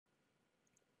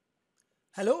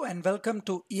Hello and welcome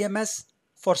to EMS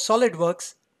for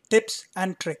SOLIDWORKS tips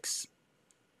and tricks.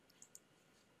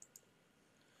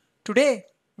 Today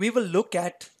we will look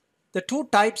at the two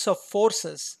types of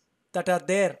forces that are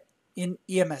there in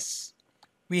EMS.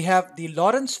 We have the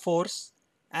Lorentz force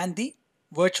and the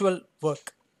virtual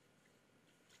work.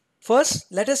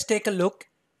 First, let us take a look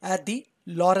at the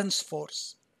Lorentz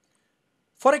force.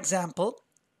 For example,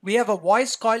 we have a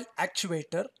voice coil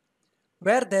actuator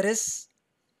where there is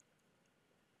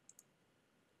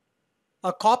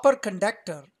a copper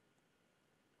conductor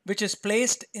which is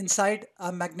placed inside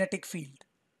a magnetic field.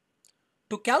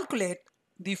 To calculate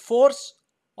the force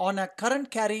on a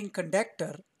current carrying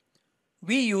conductor,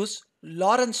 we use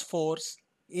Lorentz force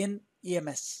in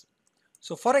EMS.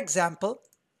 So for example,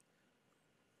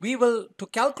 to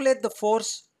calculate the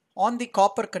force on the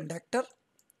copper conductor,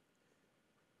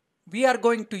 we are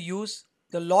going to use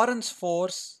the Lorentz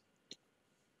force.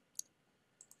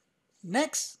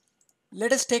 Next,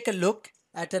 let us take a look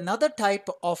at another type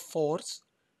of force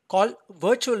called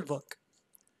virtual work.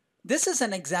 This is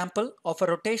an example of a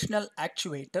rotational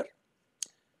actuator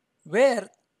where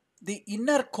the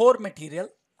inner core material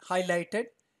highlighted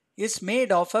is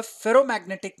made of a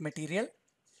ferromagnetic material,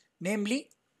 namely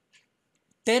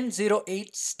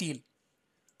 1008 steel.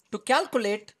 To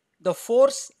calculate the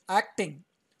force acting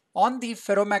on the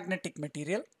ferromagnetic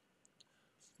material,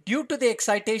 due to the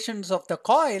excitations of the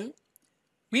coil,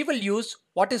 we will use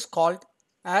what is called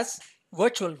as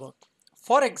virtual work.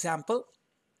 For example,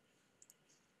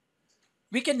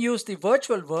 we can use the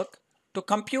virtual work to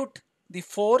compute the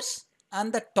force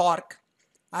and the torque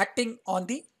acting on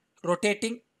the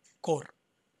rotating core.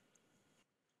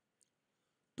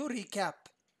 To recap,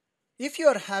 if you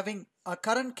are having a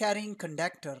current carrying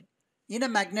conductor in a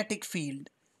magnetic field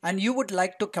and you would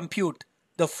like to compute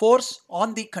the force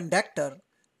on the conductor,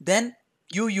 then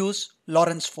you use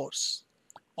Lorentz force.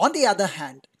 On the other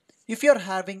hand, if you are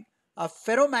having a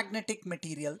ferromagnetic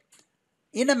material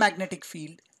in a magnetic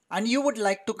field and you would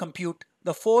like to compute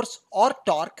the force or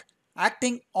torque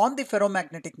acting on the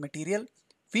ferromagnetic material,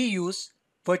 we use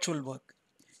virtual work.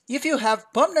 If you have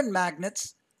permanent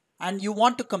magnets and you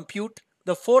want to compute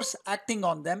the force acting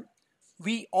on them,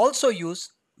 we also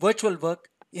use virtual work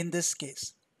in this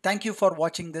case. Thank you for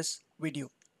watching this video.